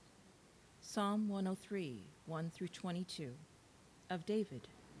Psalm 103, 1 through 22, of David.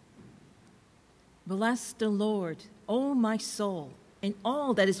 Bless the Lord, O my soul, and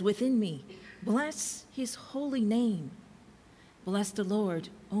all that is within me. Bless his holy name. Bless the Lord,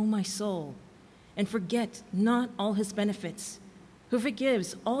 O my soul, and forget not all his benefits, who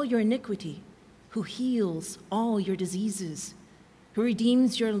forgives all your iniquity, who heals all your diseases, who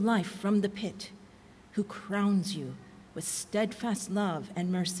redeems your life from the pit, who crowns you with steadfast love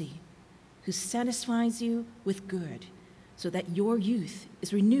and mercy, who satisfies you with good, so that your youth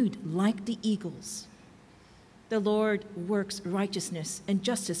is renewed like the eagles. The Lord works righteousness and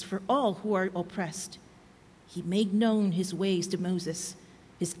justice for all who are oppressed. He made known his ways to Moses,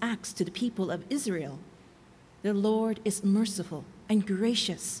 his acts to the people of Israel. The Lord is merciful and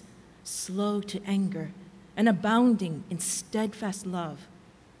gracious, slow to anger, and abounding in steadfast love.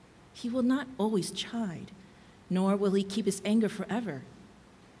 He will not always chide, nor will he keep his anger forever.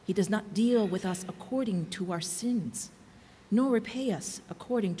 He does not deal with us according to our sins, nor repay us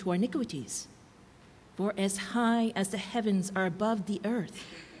according to our iniquities. For as high as the heavens are above the earth,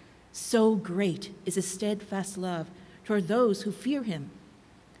 so great is his steadfast love toward those who fear him.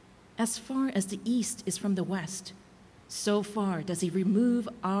 As far as the east is from the west, so far does he remove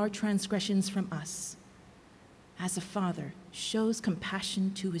our transgressions from us. As a father shows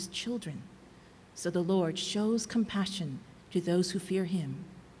compassion to his children, so the Lord shows compassion to those who fear him.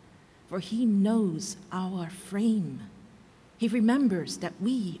 For he knows our frame. He remembers that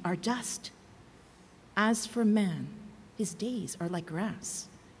we are dust. As for man, his days are like grass.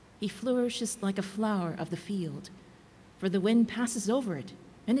 He flourishes like a flower of the field. For the wind passes over it,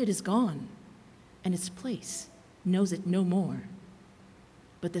 and it is gone, and its place knows it no more.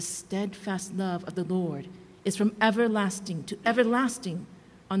 But the steadfast love of the Lord is from everlasting to everlasting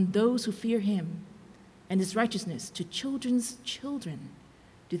on those who fear him, and his righteousness to children's children,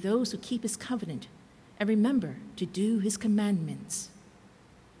 to those who keep his covenant and remember to do his commandments.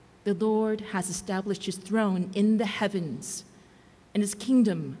 The Lord has established his throne in the heavens, and his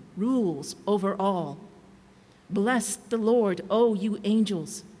kingdom rules over all. Bless the Lord, O you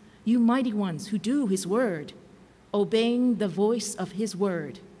angels, you mighty ones who do his word, obeying the voice of his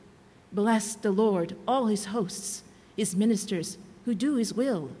word. Bless the Lord, all his hosts, his ministers who do his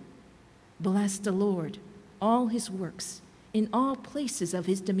will. Bless the Lord, all his works, in all places of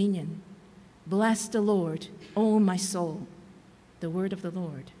his dominion. Bless the Lord, O my soul. The word of the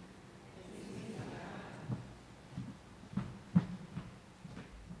Lord.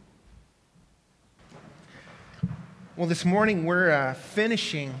 Well, this morning we're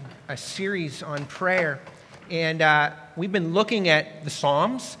finishing a series on prayer, and we've been looking at the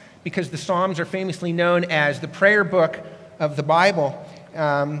Psalms, because the Psalms are famously known as the prayer book of the Bible,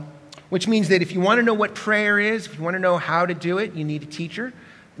 which means that if you want to know what prayer is, if you want to know how to do it, you need a teacher.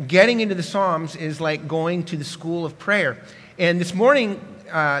 Getting into the Psalms is like going to the school of prayer. And this morning,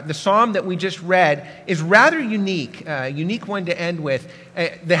 the psalm that we just read is rather unique, a unique one to end with.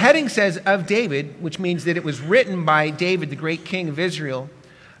 The heading says, of David, which means that it was written by David, the great king of Israel.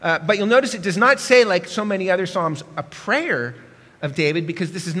 But you'll notice it does not say, like so many other psalms, a prayer of David,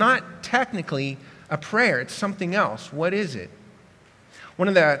 because this is not technically a prayer. It's something else. What is it? One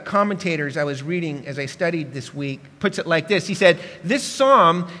of the commentators I was reading as I studied this week puts it like this. He said, this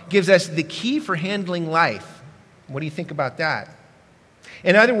psalm gives us the key for handling life. What do you think about that?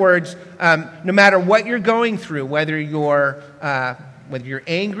 In other words, no matter what you're going through, whether you're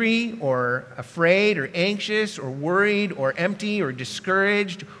angry or afraid or anxious or worried or empty or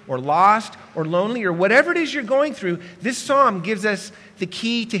discouraged or lost or lonely or whatever it is you're going through, this psalm gives us the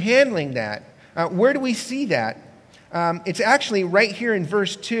key to handling that. Where do we see that? It's actually right here in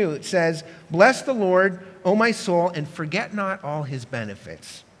verse 2. It says, bless the Lord, O my soul, and forget not all his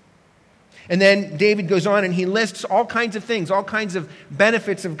benefits. And then David goes on and he lists all kinds of things, all kinds of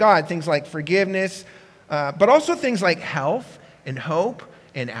benefits of God, things like forgiveness, but also things like health and hope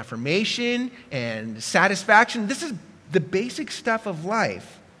and affirmation and satisfaction. This is the basic stuff of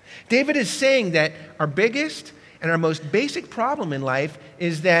life. David is saying that our biggest and our most basic problem in life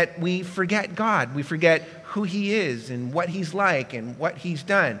is that we forget God. We forget who he is and what he's like and what he's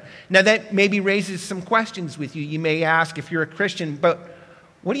done. Now that maybe raises some questions with you. You may ask, if you're a Christian, but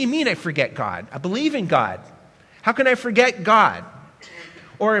what do you mean I forget God? I believe in God. How can I forget God?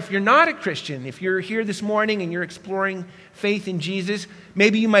 Or if you're not a Christian, if you're here this morning and you're exploring faith in Jesus,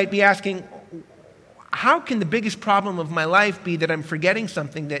 maybe you might be asking, how can the biggest problem of my life be that I'm forgetting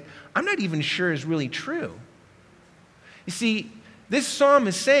something that I'm not even sure is really true? You see, this psalm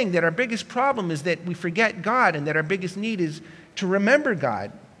is saying that our biggest problem is that we forget God, and that our biggest need is to remember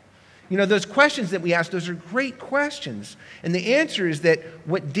God. You know, those questions that we ask, those are great questions. And the answer is that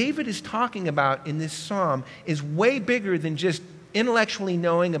what David is talking about in this psalm is way bigger than just intellectually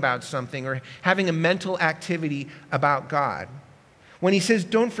knowing about something or having a mental activity about God. When he says,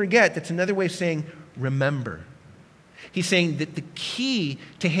 don't forget, that's another way of saying, remember. He's saying that the key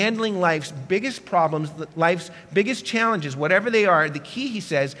to handling life's biggest problems, life's biggest challenges, whatever they are, the key, he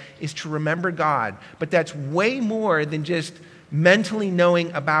says, is to remember God. But that's way more than just mentally knowing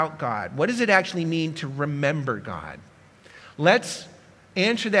about God. What does it actually mean to remember God? Let's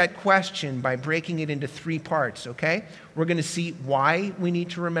answer that question by breaking it into 3 parts, okay? We're going to see why we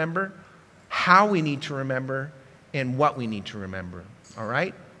need to remember, how we need to remember, and what we need to remember, all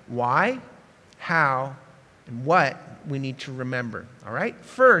right? Why, how, and what we need to remember, all right?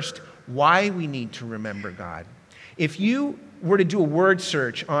 First, why we need to remember God. If you were to do a word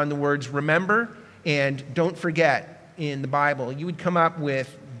search on the words remember and don't forget in the Bible, you would come up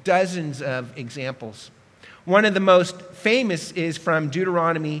with dozens of examples. One of the most famous is from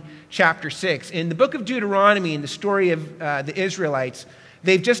Deuteronomy chapter 6. In the book of Deuteronomy, in the story of the Israelites,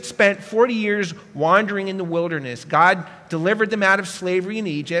 they've just spent 40 years wandering in the wilderness. God delivered them out of slavery in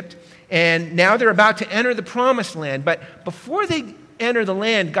Egypt, and now they're about to enter the promised land. But before they enter the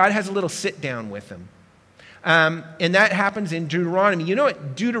land, God has a little sit down with them. And that happens in Deuteronomy. You know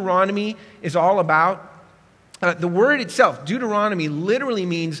what Deuteronomy is all about? The word itself, Deuteronomy, literally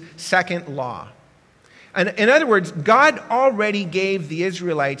means second law. And in other words, God already gave the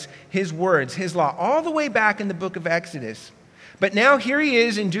Israelites his words, his law, all the way back in the book of Exodus. But now here he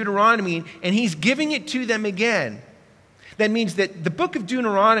is in Deuteronomy, and he's giving it to them again. That means that the book of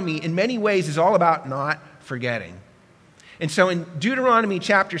Deuteronomy, in many ways, is all about not forgetting. And so in Deuteronomy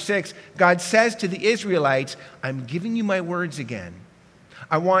chapter 6, God says to the Israelites, I'm giving you my words again.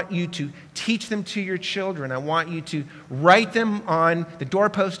 I want you to teach them to your children. I want you to write them on the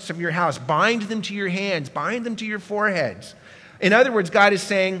doorposts of your house. Bind them to your hands. Bind them to your foreheads. In other words, God is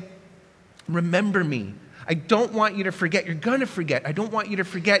saying, remember me. I don't want you to forget. You're going to forget. I don't want you to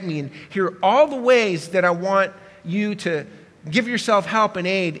forget me. And here are all the ways that I want you to give yourself help and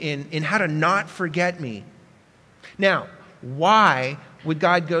aid in how to not forget me. Now, why would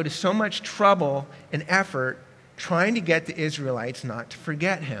God go to so much trouble and effort trying to get the Israelites not to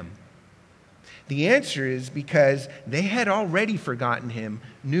forget him? The answer is because they had already forgotten him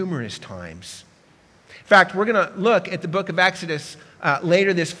numerous times. In fact, we're going to look at the book of Exodus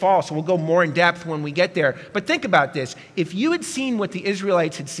later this fall, so we'll go more in depth when we get there. But think about this. If you had seen what the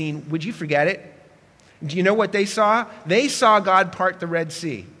Israelites had seen, would you forget it? Do you know what they saw? They saw God part the Red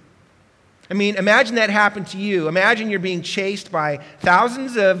Sea. I mean, imagine that happened to you. Imagine you're being chased by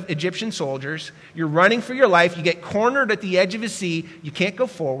thousands of Egyptian soldiers. You're running for your life. You get cornered at the edge of a sea. You can't go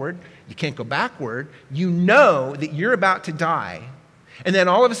forward. You can't go backward. You know that you're about to die. And then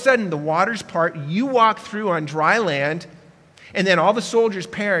all of a sudden, the waters part. You walk through on dry land. And then all the soldiers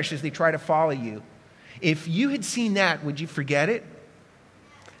perish as they try to follow you. If you had seen that, would you forget it?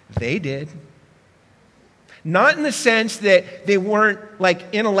 They did. Not in the sense that they weren't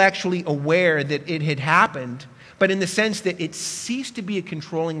intellectually aware that it had happened, but in the sense that it ceased to be a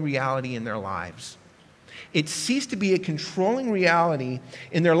controlling reality in their lives. It ceased to be a controlling reality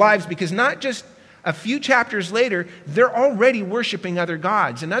in their lives because not just a few chapters later, they're already worshiping other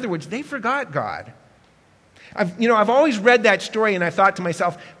gods. In other words, they forgot God. I've always read that story and I thought to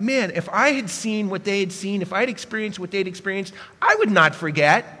myself, man, if I had seen what they had seen, if I had experienced what they'd experienced, I would not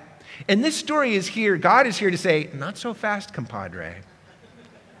forget. And this story is here, God is here to say, not so fast, compadre.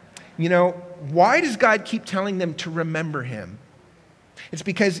 Why does God keep telling them to remember him? It's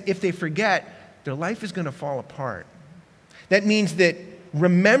because if they forget, their life is going to fall apart. That means that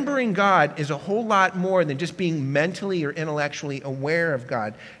remembering God is a whole lot more than just being mentally or intellectually aware of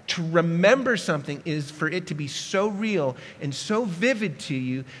God. To remember something is for it to be so real and so vivid to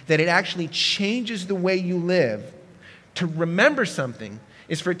you that it actually changes the way you live. To remember something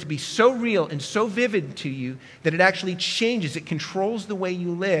is for it to be so real and so vivid to you that it actually changes, it controls the way you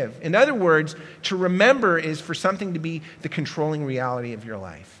live. In other words, to remember is for something to be the controlling reality of your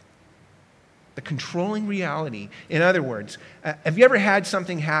life. The controlling reality. In other words, have you ever had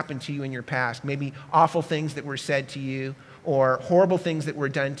something happen to you in your past? Maybe awful things that were said to you or horrible things that were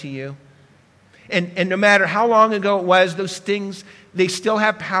done to you? And no matter how long ago it was, those things, they still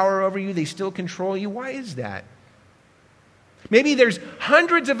have power over you. They still control you. Why is that? Maybe there's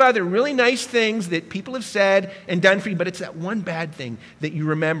hundreds of other really nice things that people have said and done for you, but it's that one bad thing that you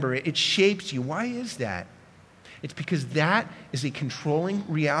remember. It shapes you. Why is that? It's because that is a controlling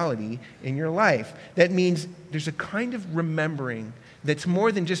reality in your life. That means there's a kind of remembering that's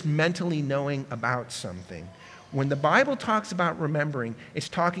more than just mentally knowing about something. When the Bible talks about remembering, it's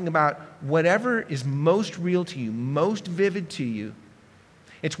talking about whatever is most real to you, most vivid to you.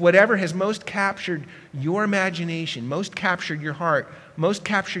 It's whatever has most captured your imagination, most captured your heart, most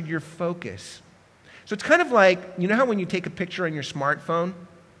captured your focus. So it's kind of like, you know how when you take a picture on your smartphone?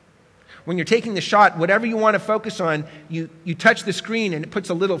 When you're taking the shot, whatever you want to focus on, you touch the screen and it puts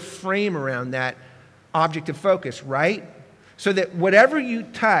a little frame around that object of focus, right? So that whatever you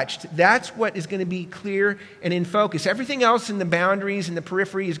touched, that's what is going to be clear and in focus. Everything else in the boundaries and the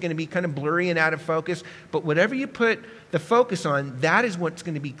periphery is going to be kind of blurry and out of focus. But whatever you put the focus on, that is what's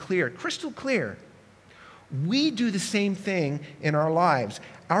going to be clear, crystal clear. We do the same thing in our lives.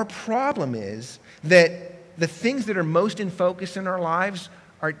 Our problem is that the things that are most in focus in our lives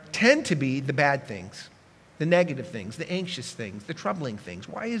tend to be the bad things, the negative things, the anxious things, the troubling things.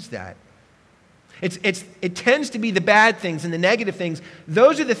 Why is that? It tends to be the bad things and the negative things.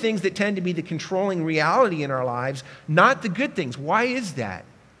 Those are the things that tend to be the controlling reality in our lives, not the good things. Why is that?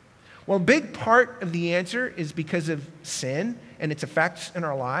 Well, a big part of the answer is because of sin and its effects in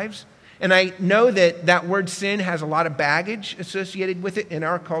our lives. And I know that word sin has a lot of baggage associated with it in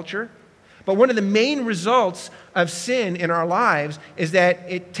our culture. But one of the main results of sin in our lives is that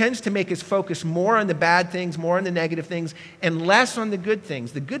it tends to make us focus more on the bad things, more on the negative things, and less on the good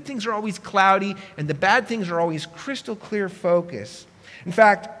things. The good things are always cloudy, and the bad things are always crystal clear focus. In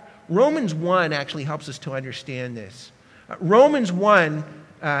fact, Romans 1 actually helps us to understand this. Romans 1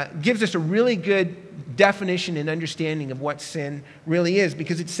 gives us a really good definition and understanding of what sin really is,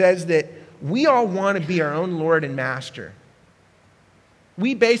 because it says that we all want to be our own Lord and Master.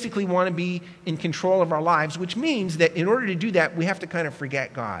 We basically want to be in control of our lives, which means that in order to do that, we have to kind of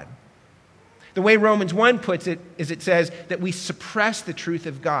forget God. The way Romans 1 puts it is it says that we suppress the truth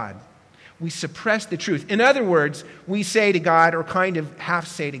of God. We suppress the truth. In other words, we say to God, or kind of half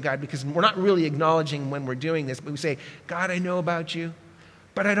say to God, because we're not really acknowledging when we're doing this, but we say, God, I know about you,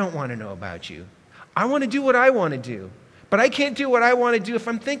 but I don't want to know about you. I want to do what I want to do. But I can't do what I want to do if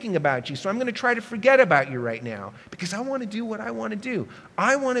I'm thinking about you. So I'm going to try to forget about you right now because I want to do what I want to do.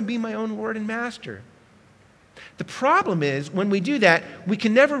 I want to be my own Lord and Master. The problem is when we do that, we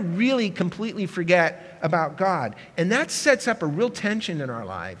can never really completely forget about God. And that sets up a real tension in our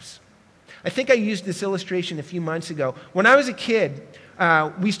lives. I think I used this illustration a few months ago. When I was a kid,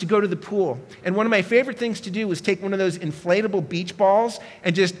 we used to go to the pool. And one of my favorite things to do was take one of those inflatable beach balls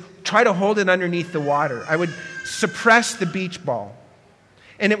and just try to hold it underneath the water. I would suppress the beach ball.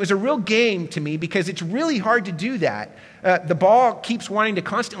 And it was a real game to me because it's really hard to do that. The ball keeps wanting to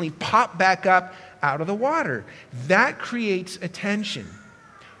constantly pop back up out of the water. That creates a tension.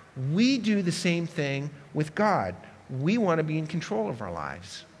 We do the same thing with God. We want to be in control of our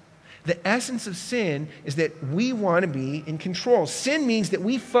lives. The essence of sin is that we want to be in control. Sin means that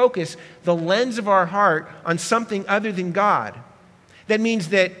we focus the lens of our heart on something other than God. That means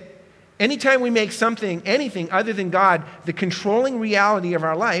that anytime we make anything other than God, the controlling reality of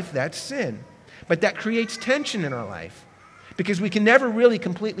our life, that's sin. But that creates tension in our life because we can never really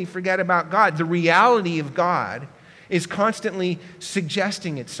completely forget about God. The reality of God is constantly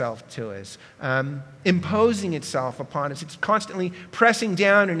suggesting itself to us, imposing itself upon us. It's constantly pressing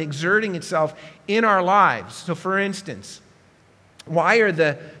down and exerting itself in our lives. So for instance, why are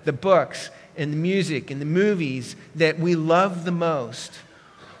the books and the music and the movies that we love the most,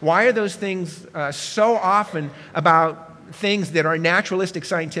 why are those things so often about things that our naturalistic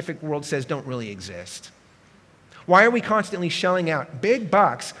scientific world says don't really exist? Why are we constantly shelling out big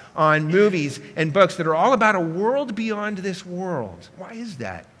bucks on movies and books that are all about a world beyond this world? Why is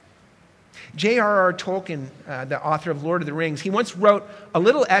that? J.R.R. Tolkien, the author of Lord of the Rings, he once wrote a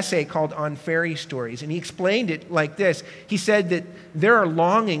little essay called On Fairy Stories, and he explained it like this. He said that there are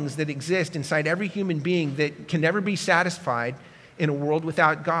longings that exist inside every human being that can never be satisfied in a world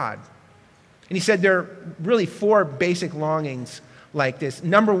without God. And he said there are really 4 basic longings like this.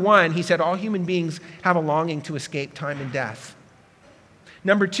 Number 1, he said all human beings have a longing to escape time and death.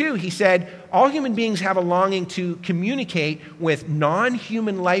 Number 2, he said all human beings have a longing to communicate with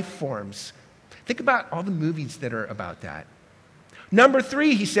non-human life forms. Think about all the movies that are about that. Number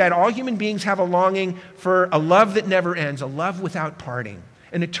 3, he said all human beings have a longing for a love that never ends, a love without parting,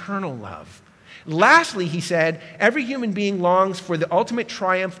 an eternal love. Lastly, he said, every human being longs for the ultimate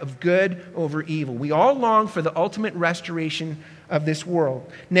triumph of good over evil. We all long for the ultimate restoration of this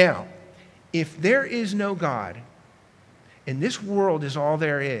world. Now, if there is no God, and this world is all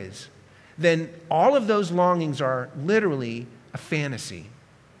there is, then all of those longings are literally a fantasy.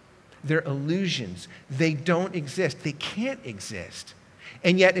 They're illusions. They don't exist. They can't exist.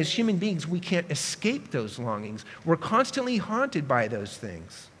 And yet, as human beings, we can't escape those longings. We're constantly haunted by those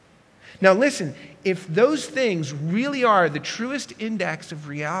things. Now listen, if those things really are the truest index of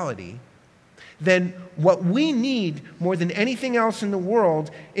reality, then what we need more than anything else in the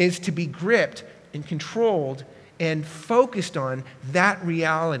world is to be gripped and controlled and focused on that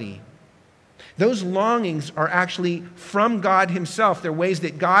reality. Those longings are actually from God himself. They're ways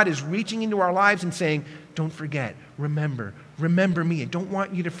that God is reaching into our lives and saying, don't forget, remember me. I don't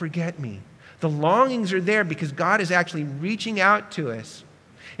want you to forget me. The longings are there because God is actually reaching out to us.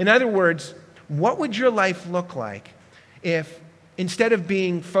 In other words, what would your life look like if instead of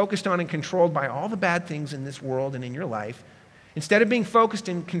being focused on and controlled by all the bad things in this world and in your life, instead of being focused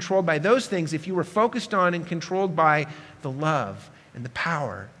and controlled by those things, if you were focused on and controlled by the love and the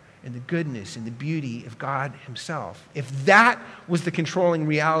power and the goodness and the beauty of God himself, if that was the controlling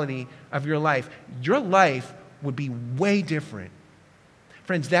reality of your life would be way different.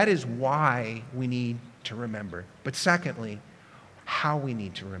 Friends, that is why we need to remember. But secondly, how we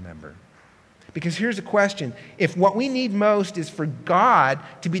need to remember. Because here's a question. If what we need most is for God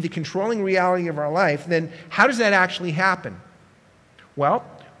to be the controlling reality of our life, then how does that actually happen? Well,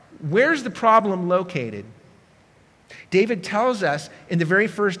 where's the problem located? David tells us in the very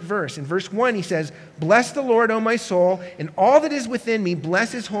first verse. In verse 1, he says, "Bless the Lord, O my soul, and all that is within me,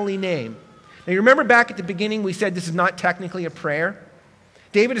 bless his holy name." Now, you remember back at the beginning we said this is not technically a prayer?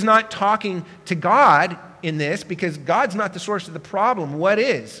 David is not talking to God in this because God's not the source of the problem. What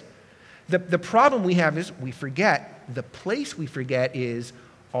is? The problem we have is we forget. The place we forget is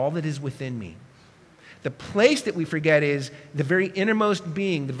all that is within me. The place that we forget is the very innermost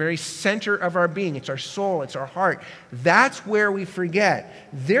being, the very center of our being. It's our soul, it's our heart. That's where we forget.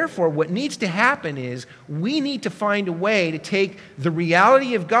 Therefore, what needs to happen is we need to find a way to take the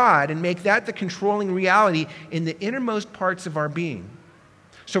reality of God and make that the controlling reality in the innermost parts of our being.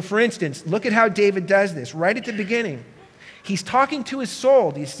 So for instance, look at how David does this right at the beginning. He's talking to his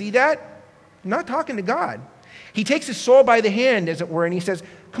soul. Do you see that? Not talking to God. He takes his soul by the hand, as it were, and he says,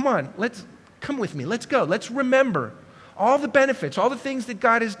 come on, come with me. Let's go. Let's remember all the benefits, all the things that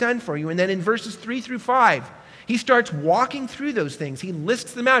God has done for you. And then in verses 3 through 5, he starts walking through those things. He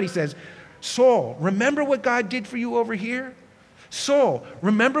lists them out. He says, soul, remember what God did for you over here? Soul,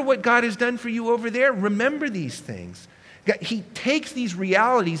 remember what God has done for you over there? Remember these things. He takes these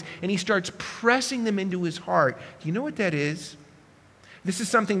realities and he starts pressing them into his heart. Do you know what that is? This is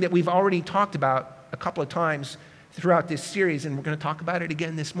something that we've already talked about a couple of times throughout this series, and we're going to talk about it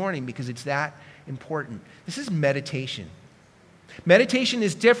again this morning because it's that important. This is meditation. Meditation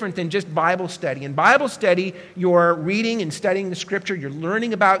is different than just Bible study. In Bible study, you're reading and studying the Scripture. You're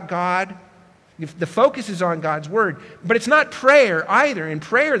learning about God. The focus is on God's Word. But it's not prayer either. In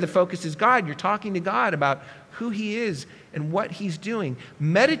prayer, the focus is God. You're talking to God about who He is and what He's doing.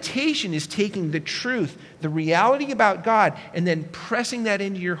 Meditation is taking the truth, the reality about God, and then pressing that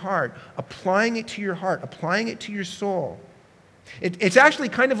into your heart, applying it to your heart, applying it to your soul. It's actually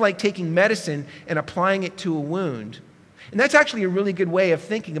kind of like taking medicine and applying it to a wound. And that's actually a really good way of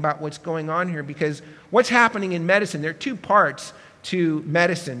thinking about what's going on here, because what's happening in medicine, there are two parts to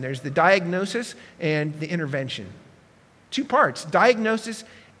medicine. There's the diagnosis and the intervention. Two parts, diagnosis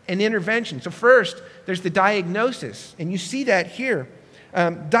and intervention. So first, there's the diagnosis, and you see that here.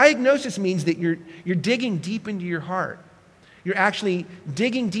 Diagnosis means that you're digging deep into your heart. You're actually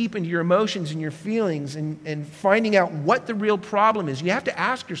digging deep into your emotions and your feelings and finding out what the real problem is. You have to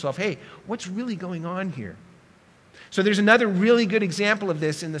ask yourself, hey, what's really going on here? So there's another really good example of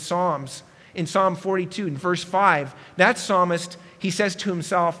this in the Psalms. In Psalm 42, in verse 5, that psalmist, he says to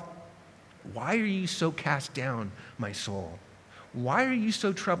himself, "Why are you so cast down, my soul? Why are you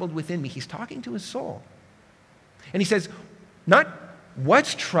so troubled within me?" He's talking to his soul. And he says, not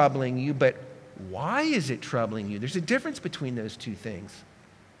what's troubling you, but why is it troubling you? There's a difference between those two things.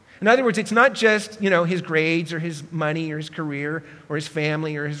 In other words, it's not just, his grades or his money or his career or his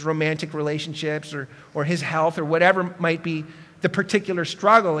family or his romantic relationships or his health or whatever might be the particular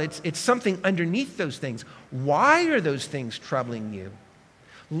struggle. It's something underneath those things. Why are those things troubling you?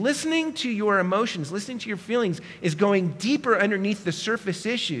 Listening to your emotions, listening to your feelings is going deeper underneath the surface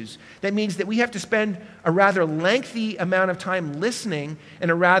issues. That means that we have to spend a rather lengthy amount of time listening and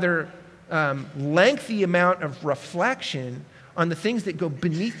a rather lengthy amount of reflection on the things that go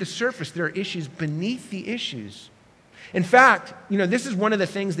beneath the surface. There are issues beneath the issues. In fact, this is one of the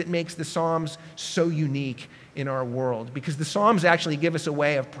things that makes the Psalms so unique in our world, because the Psalms actually give us a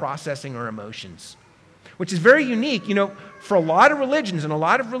way of processing our emotions, which is very unique. For a lot of religions and a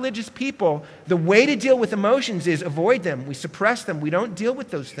lot of religious people, the way to deal with emotions is avoid them. We suppress them. We don't deal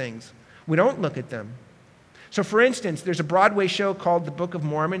with those things. We don't look at them. So for instance, there's a Broadway show called The Book of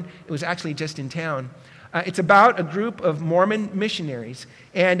Mormon. It was actually just in town. It's about a group of Mormon missionaries.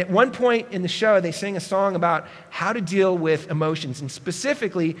 And at one point in the show, they sing a song about how to deal with emotions, and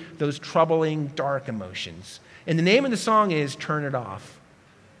specifically those troubling, dark emotions. And the name of the song is Turn It Off.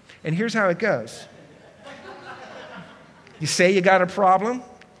 And here's how it goes. You say you got a problem?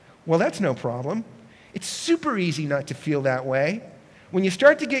 Well, that's no problem. It's super easy not to feel that way. When you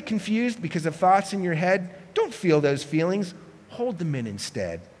start to get confused because of thoughts in your head, don't feel those feelings. Hold them in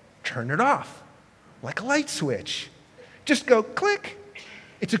instead. Turn it off. Like a light switch. Just go click.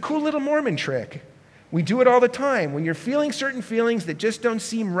 It's a cool little Mormon trick. We do it all the time. When you're feeling certain feelings that just don't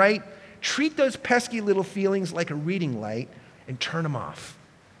seem right, treat those pesky little feelings like a reading light and turn them off.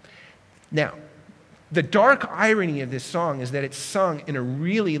 Now, the dark irony of this song is that it's sung in a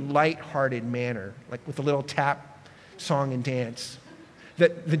really light-hearted manner, like with a little tap, song, and dance.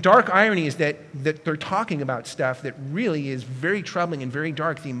 The dark irony is that they're talking about stuff that really is very troubling and very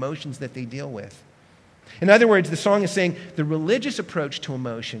dark, the emotions that they deal with. In other words, the song is saying the religious approach to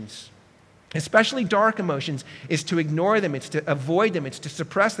emotions, especially dark emotions, is to ignore them, it's to avoid them, it's to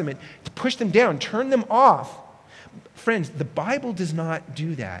suppress them, it's to push them down, turn them off. Friends, the Bible does not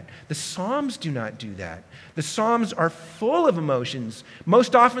do that. The Psalms do not do that. The Psalms are full of emotions,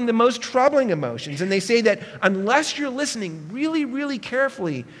 most often the most troubling emotions. And they say that unless you're listening really, really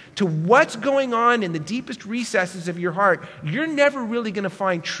carefully to what's going on in the deepest recesses of your heart, you're never really going to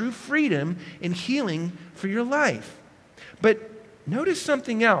find true freedom and healing for your life. But notice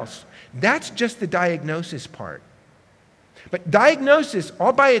something else. That's just the diagnosis part. But diagnosis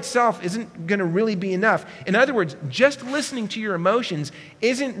all by itself isn't going to really be enough. In other words, just listening to your emotions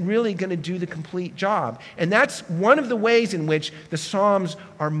isn't really going to do the complete job. And that's one of the ways in which the Psalms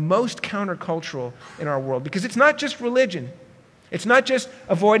are most countercultural in our world. Because it's not just religion. It's not just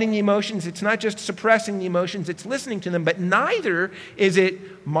avoiding the emotions. It's not just suppressing the emotions. It's listening to them. But neither is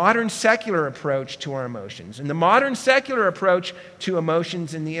it modern secular approach to our emotions. And the modern secular approach to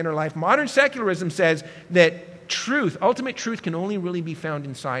emotions in the inner life, modern secularism says that truth, ultimate truth, can only really be found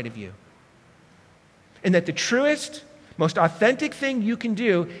inside of you. And that the truest, most authentic thing you can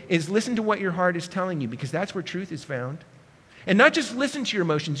do is listen to what your heart is telling you, because that's where truth is found. And not just listen to your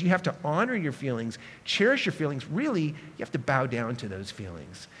emotions, you have to honor your feelings, cherish your feelings. Really, you have to bow down to those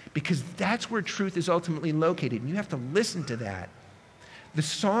feelings, because that's where truth is ultimately located, and you have to listen to that. The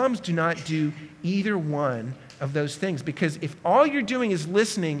Psalms do not do either one of those things, because if all you're doing is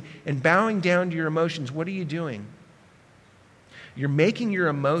listening and bowing down to your emotions, what are you doing? You're making your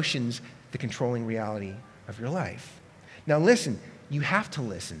emotions the controlling reality of your life. Now listen, you have to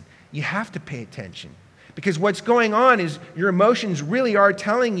listen. You have to pay attention, because what's going on is your emotions really are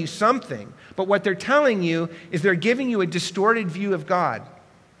telling you something, but what they're telling you is they're giving you a distorted view of God.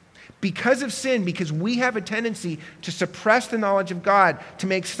 Because of sin, because we have a tendency to suppress the knowledge of God, to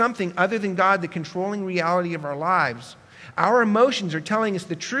make something other than God the controlling reality of our lives, our emotions are telling us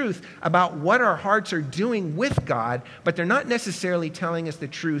the truth about what our hearts are doing with God, but they're not necessarily telling us the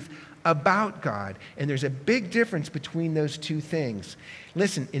truth about God. And there's a big difference between those two things.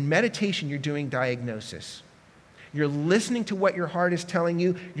 Listen, in meditation, you're doing diagnosis. You're listening to what your heart is telling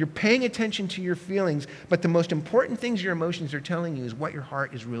you. You're paying attention to your feelings. But the most important things your emotions are telling you is what your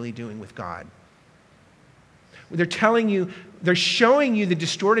heart is really doing with God. They're telling you, they're showing you the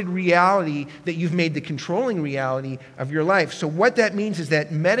distorted reality that you've made the controlling reality of your life. So what that means is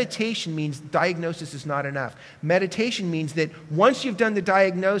that meditation means diagnosis is not enough. Meditation means that once you've done the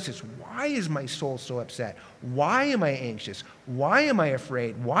diagnosis, why is my soul so upset? Why am I anxious? Why am I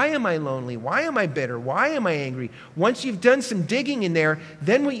afraid? Why am I lonely? Why am I bitter? Why am I angry? Once you've done some digging in there,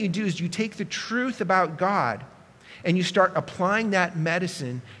 then what you do is you take the truth about God and you start applying that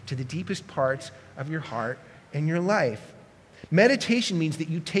medicine to the deepest parts of your heart and your life. Meditation means that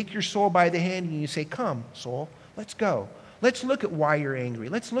you take your soul by the hand and you say, come, soul, let's go. Let's look at why you're angry.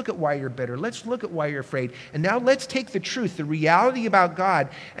 Let's look at why you're bitter. Let's look at why you're afraid. And now let's take the truth, the reality about God,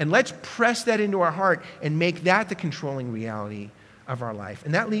 and let's press that into our heart and make that the controlling reality of our life.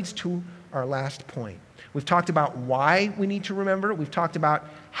 And that leads to our last point. We've talked about why we need to remember. We've talked about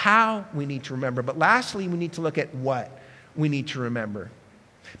how we need to remember. But lastly, we need to look at what we need to remember.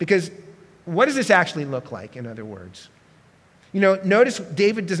 Because what does this actually look like, in other words? You know, notice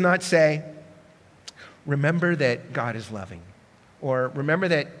David does not say, remember that God is loving, or remember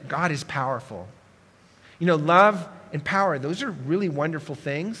that God is powerful. You know, love and power, those are really wonderful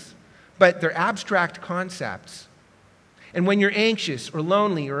things, but they're abstract concepts. And when you're anxious or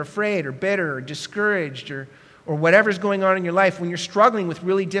lonely or afraid or bitter or discouraged or whatever's going on in your life, when you're struggling with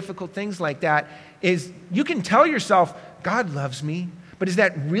really difficult things like that, is you can tell yourself, God loves me, but is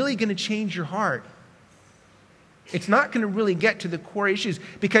that really going to change your heart? It's not going to really get to the core issues,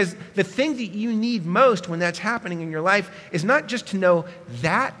 because the thing that you need most when that's happening in your life is not just to know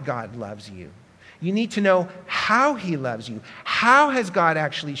that God loves you. You need to know how he loves you. How has God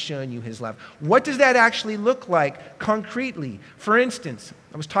actually shown you his love? What does that actually look like concretely? For instance,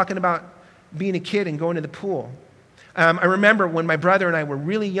 I was talking about being a kid and going to the pool. I remember when my brother and I were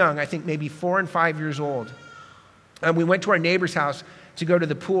really young, I think maybe 4 and 5 years old. We went to our neighbor's house to go to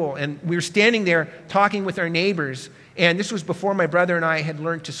the pool, and we were standing there talking with our neighbors, and this was before my brother and I had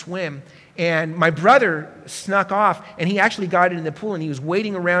learned to swim. And my brother snuck off, and he actually got into the pool, and he was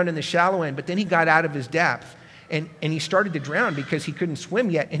wading around in the shallow end, but then he got out of his depth, and he started to drown because he couldn't swim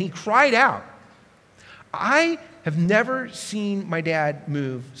yet, and he cried out. I have never seen my dad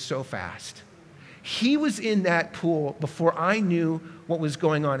move so fast. He was in that pool before I knew what was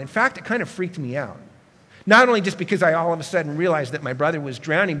going on. In fact, it kind of freaked me out. Not only just because I all of a sudden realized that my brother was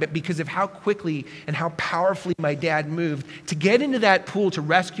drowning, but because of how quickly and how powerfully my dad moved to get into that pool to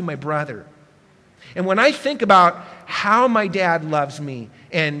rescue my brother. And when I think about how my dad loves me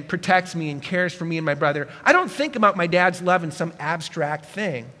and protects me and cares for me and my brother, I don't think about my dad's love in some abstract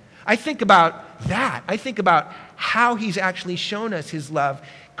thing. I think about that. I think about how he's actually shown us his love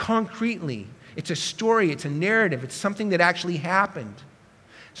concretely. It's a story, it's a narrative, it's something that actually happened.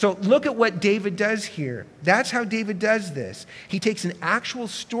 So look at what David does here. That's how David does this. He takes an actual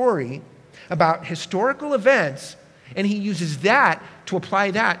story about historical events, and he uses that to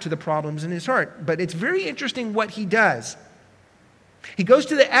apply that to the problems in his heart. But it's very interesting what he does. He goes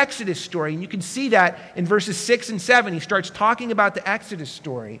to the Exodus story, and you can see that in verses 6 and 7. He starts talking about the Exodus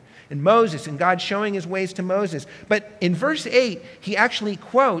story and Moses and God showing his ways to Moses. But in verse 8, he actually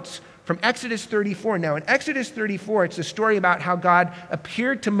quotes from Exodus 34. Now, in Exodus 34, it's a story about how God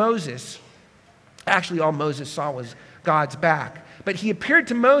appeared to Moses. Actually, all Moses saw was God's back. But he appeared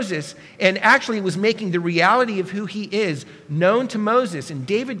to Moses and actually was making the reality of who he is known to Moses. And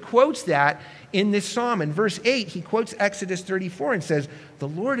David quotes that in this psalm. In verse 8, he quotes Exodus 34 and says, "The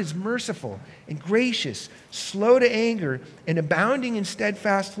Lord is merciful and gracious, slow to anger, and abounding in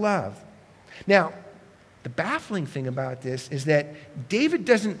steadfast love." Now, the baffling thing about this is that David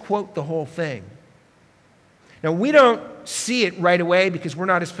doesn't quote the whole thing. Now, we don't see it right away because we're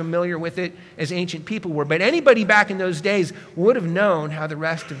not as familiar with it as ancient people were, but anybody back in those days would have known how the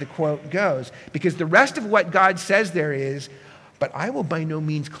rest of the quote goes, because the rest of what God says there is, "But I will by no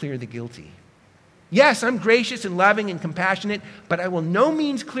means clear the guilty." Yes, I'm gracious and loving and compassionate, but I will no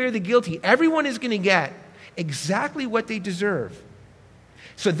means clear the guilty. Everyone is going to get exactly what they deserve.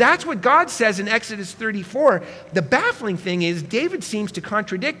 So that's what God says in Exodus 34. The baffling thing is David seems to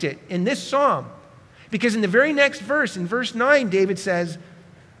contradict it in this psalm. Because in the very next verse, in verse 9, David says,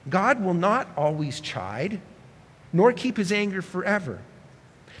 "God will not always chide, nor keep his anger forever."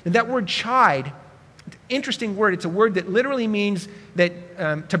 And that word chide, interesting word. It's a word that literally means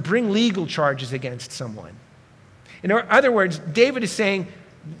that to bring legal charges against someone. In other words, David is saying,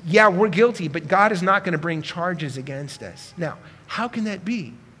 yeah, we're guilty, but God is not going to bring charges against us. Now, how can that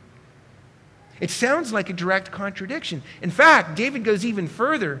be? It sounds like a direct contradiction. In fact, David goes even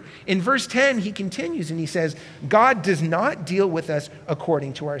further. In verse 10, he continues and he says, "God does not deal with us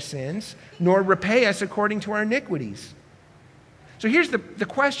according to our sins, nor repay us according to our iniquities." So here's the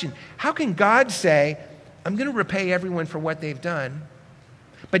question. How can God say, "I'm going to repay everyone for what they've done,"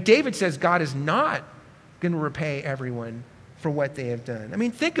 but David says God is not going to repay everyone for what they have done? I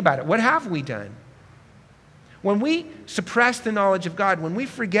mean, think about it. What have we done? When we suppress the knowledge of God, when we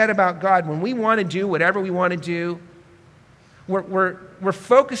forget about God, when we want to do whatever we want to do, we're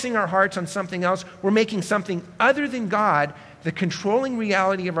focusing our hearts on something else. We're making something other than God the controlling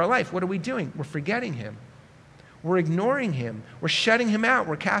reality of our life. What are we doing? We're forgetting him. We're ignoring him. We're shutting him out.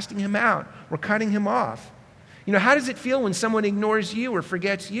 We're casting him out. We're cutting him off. You know, how does it feel when someone ignores you or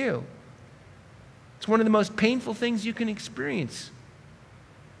forgets you? It's one of the most painful things you can experience.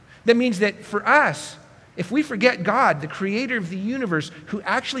 That means that for us, if we forget God, the creator of the universe, who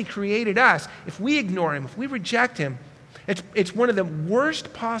actually created us, if we ignore him, if we reject him, it's one of the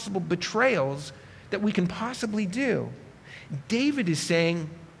worst possible betrayals that we can possibly do. David is saying,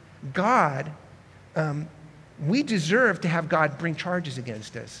 God, we deserve to have God bring charges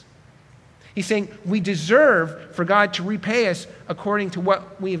against us. He's saying we deserve for God to repay us according to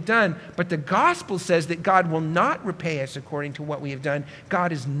what we have done. But the gospel says that God will not repay us according to what we have done.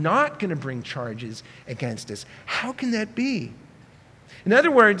 God is not going to bring charges against us. How can that be? In other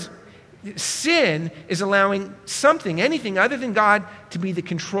words, sin is allowing something, anything other than God, to be the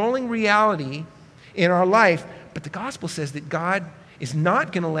controlling reality in our life. But the gospel says that God is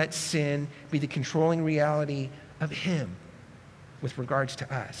not going to let sin be the controlling reality of him with regards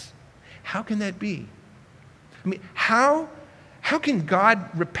to us. How can that be? I mean, how can God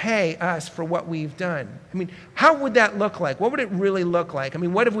repay us for what we've done? I mean, how would that look like? What would it really look like? I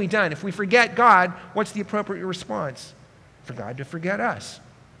mean, what have we done? If we forget God, what's the appropriate response? For God to forget us.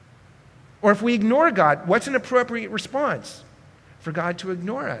 Or if we ignore God, what's an appropriate response? For God to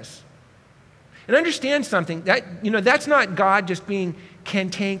ignore us. And understand something, that's not God just being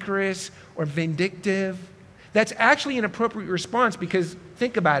cantankerous or vindictive. That's actually an appropriate response because,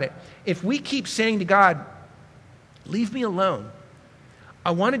 think about it, if we keep saying to God, leave me alone,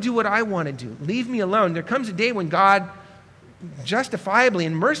 I want to do what I want to do, leave me alone, there comes a day when God justifiably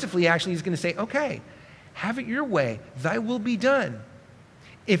and mercifully actually is going to say, okay, have it your way, thy will be done.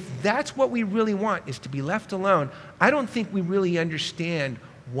 If that's what we really want, is to be left alone, I don't think we really understand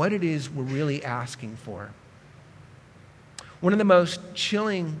what it is we're really asking for. One of the most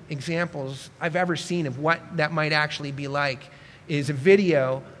chilling examples I've ever seen of what that might actually be like is a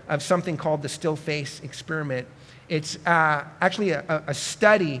video of something called the still face experiment. It's actually a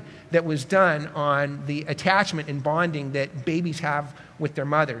study that was done on the attachment and bonding that babies have with their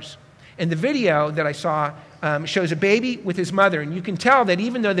mothers. And the video that I saw shows a baby with his mother, and you can tell that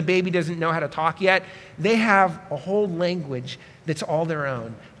even though the baby doesn't know how to talk yet, they have a whole language that's all their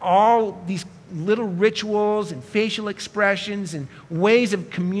own. All these little rituals and facial expressions and ways of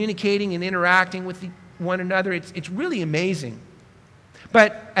communicating and interacting with one another. It's really amazing.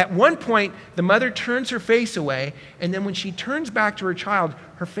 But at one point, the mother turns her face away, and then when she turns back to her child,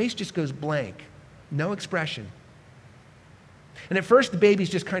 her face just goes blank. No expression. And at first, the baby's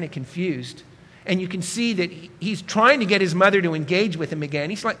just kind of confused. And you can see that he's trying to get his mother to engage with him again.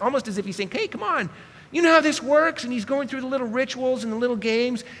 He's like almost as if he's saying, hey, come on, you know how this works? And he's going through the little rituals and the little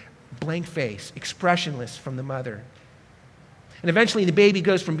games. Blank face, expressionless from the mother. And eventually the baby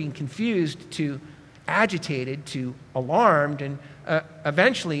goes from being confused to agitated to alarmed and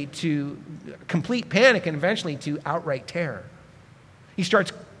eventually to complete panic and eventually to outright terror. He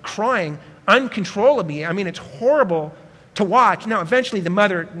starts crying uncontrollably. I mean, it's horrible to watch. Now, eventually the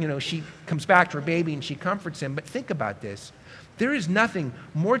mother, she comes back to her baby and she comforts him. But think about this. There is nothing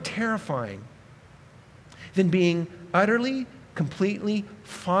more terrifying than being utterly, completely,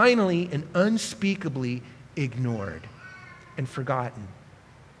 finally, and unspeakably ignored and forgotten.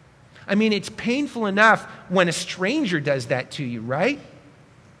 I mean, it's painful enough when a stranger does that to you, right?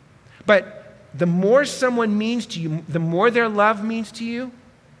 But the more someone means to you, the more their love means to you,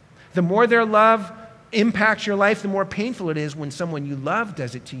 the more their love impacts your life, the more painful it is when someone you love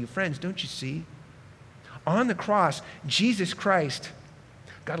does it to you. Friends, don't you see? On the cross, Jesus Christ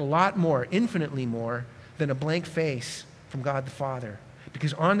got a lot more, infinitely more, than a blank face from God the Father.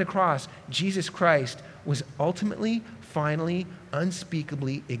 Because on the cross, Jesus Christ was ultimately, finally,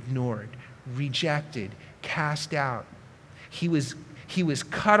 unspeakably ignored, rejected, cast out. He was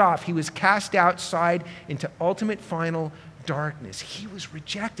cut off. He was cast outside into ultimate, final darkness. He was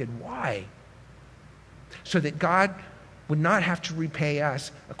rejected. Why? So that God would not have to repay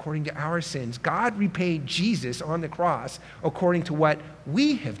us according to our sins. God repaid Jesus on the cross according to what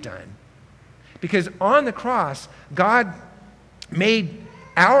we have done. Because on the cross, God made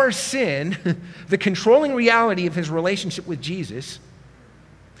our sin the controlling reality of his relationship with Jesus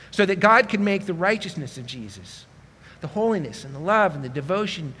so that God could make the righteousness of Jesus, the holiness and the love and the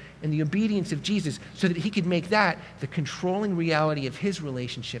devotion and the obedience of Jesus, so that he could make that the controlling reality of his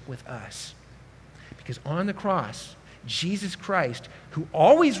relationship with us. Because on the cross, Jesus Christ, who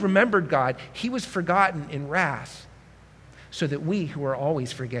always remembered God, he was forgotten in wrath, so that we, who are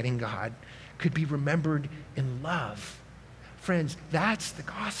always forgetting God, could be remembered in love. Friends, that's the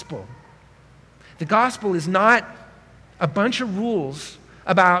gospel. The gospel is not a bunch of rules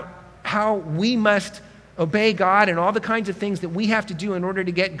about how we must obey God and all the kinds of things that we have to do in order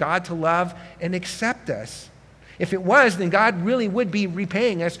to get God to love and accept us. If it was, then God really would be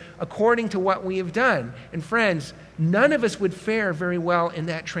repaying us according to what we have done. And friends, none of us would fare very well in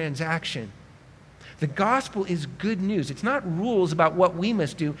that transaction. The gospel is good news. It's not rules about what we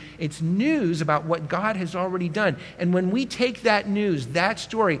must do. It's news about what God has already done. And when we take that news, that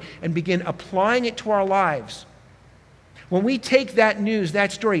story, and begin applying it to our lives, when we take that news,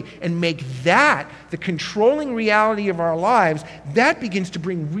 that story, and make that the controlling reality of our lives, that begins to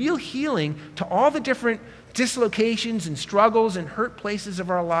bring real healing to all the different dislocations and struggles and hurt places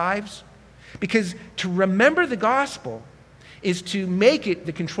of our lives. Because to remember the gospel is to make it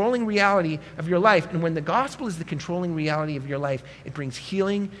the controlling reality of your life. And when the gospel is the controlling reality of your life, it brings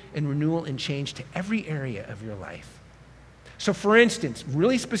healing and renewal and change to every area of your life. So for instance,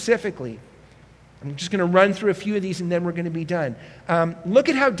 really specifically, I'm just going to run through a few of these and then we're going to be done. Look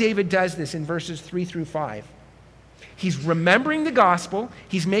at how David does this in verses 3 through 5. He's remembering the gospel.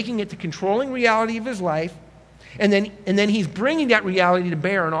 He's making it the controlling reality of his life. And then he's bringing that reality to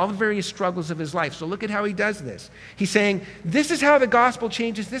bear on all the various struggles of his life. So look at how he does this. He's saying, this is how the gospel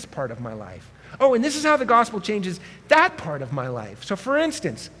changes this part of my life. Oh, and this is how the gospel changes that part of my life. So for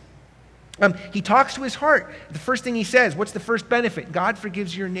instance, he talks to his heart. The first thing he says, what's the first benefit? God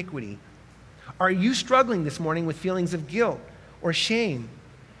forgives your iniquity. Are you struggling this morning with feelings of guilt or shame?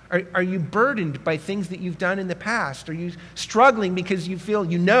 Are you burdened by things that you've done in the past? Are you struggling because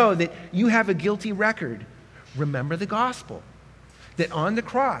you know that you have a guilty record? Remember the gospel, that on the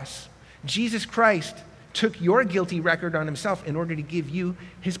cross, Jesus Christ took your guilty record on himself in order to give you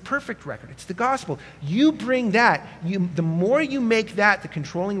his perfect record. It's the gospel. You bring that. The more you make that the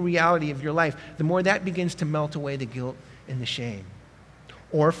controlling reality of your life, the more that begins to melt away the guilt and the shame.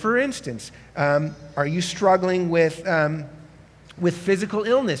 Or for instance, are you struggling with physical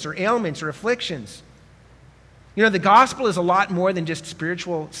illness or ailments or afflictions? You know, the gospel is a lot more than just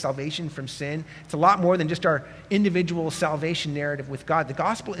spiritual salvation from sin. It's a lot more than just our individual salvation narrative with God. The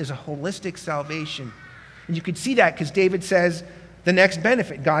gospel is a holistic salvation. And you could see that because David says the next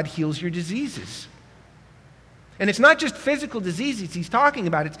benefit, God heals your diseases. And it's not just physical diseases he's talking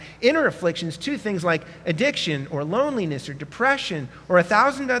about. It's inner afflictions too, things like addiction or loneliness or depression or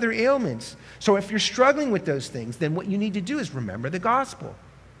 1,000 other ailments. So if you're struggling with those things, then what you need to do is remember the gospel.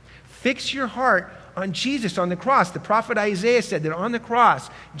 Fix your heart on Jesus on the cross. The prophet Isaiah said that on the cross,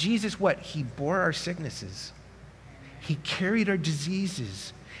 Jesus what? He bore our sicknesses. He carried our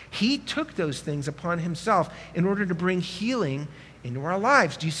diseases. He took those things upon himself in order to bring healing into our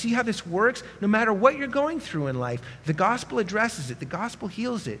lives. Do you see how this works? No matter what you're going through in life, the gospel addresses it. The gospel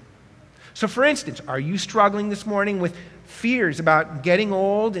heals it. So for instance, are you struggling this morning with fears about getting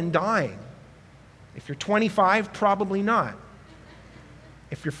old and dying? If you're 25, probably not.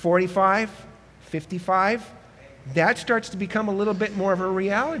 If you're 45, 55, that starts to become a little bit more of a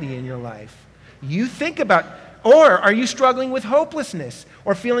reality in your life. You think about, or are you struggling with hopelessness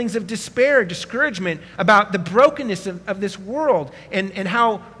or feelings of despair, discouragement about the brokenness of this world and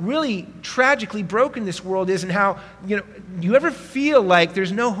how really tragically broken this world is and how, you ever feel like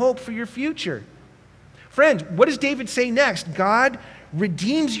there's no hope for your future? Friends, what does David say next? God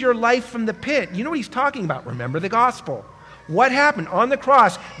redeems your life from the pit. You know what he's talking about? Remember the gospel. What happened? On the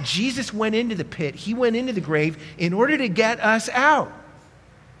cross, Jesus went into the pit. He went into the grave in order to get us out.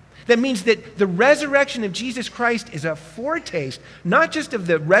 That means that the resurrection of Jesus Christ is a foretaste, not just of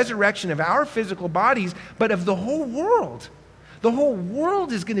the resurrection of our physical bodies, but of the whole world. The whole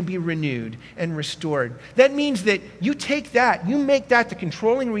world is going to be renewed and restored. That means that you take that, you make that the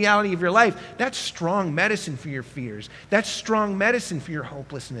controlling reality of your life. That's strong medicine for your fears. That's strong medicine for your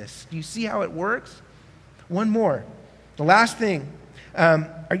hopelessness. Do you see how it works? One more. The last thing,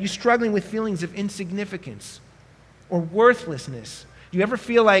 are you struggling with feelings of insignificance or worthlessness? Do you ever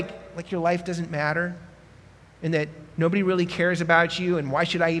feel like your life doesn't matter and that nobody really cares about you and why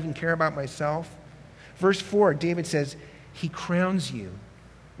should I even care about myself? Verse 4, David says, he crowns you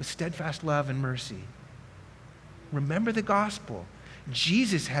with steadfast love and mercy. Remember the gospel.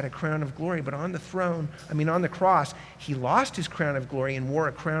 Jesus had a crown of glory, but on the cross, he lost his crown of glory and wore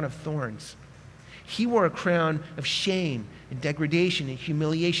a crown of thorns. He wore a crown of shame and degradation and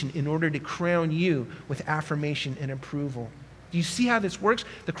humiliation in order to crown you with affirmation and approval. Do you see how this works?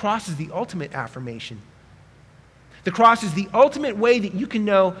 The cross is the ultimate affirmation. The cross is the ultimate way that you can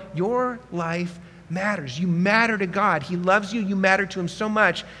know your life matters. You matter to God. He loves you. You matter to him so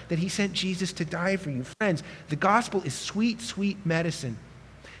much that he sent Jesus to die for you. Friends, the gospel is sweet, sweet medicine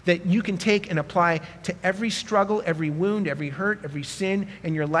that you can take and apply to every struggle, every wound, every hurt, every sin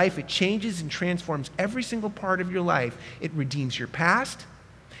in your life. It changes and transforms every single part of your life. It redeems your past.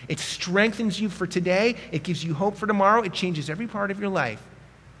 It strengthens you for today. It gives you hope for tomorrow. It changes every part of your life.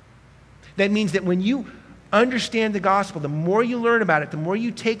 That means that when you understand the gospel, the more you learn about it, the more you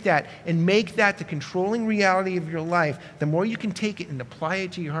take that and make that the controlling reality of your life, the more you can take it and apply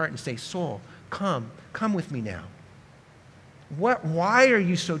it to your heart and say, soul, come with me now. Why are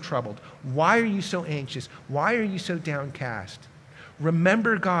you so troubled? Why are you so anxious? Why are you so downcast?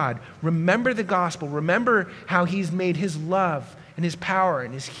 Remember God. Remember the gospel. Remember how he's made his love and his power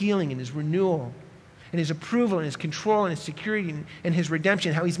and his healing and his renewal and his approval and his control and his security and his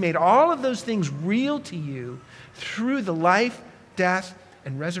redemption, how he's made all of those things real to you through the life, death,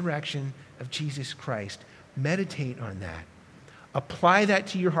 and resurrection of Jesus Christ. Meditate on that. Apply that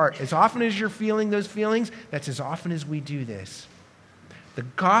to your heart. As often as you're feeling those feelings, that's as often as we do this. The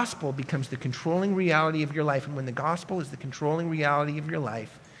gospel becomes the controlling reality of your life. And when the gospel is the controlling reality of your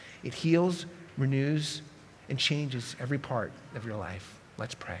life, it heals, renews, and changes every part of your life.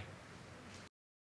 Let's pray.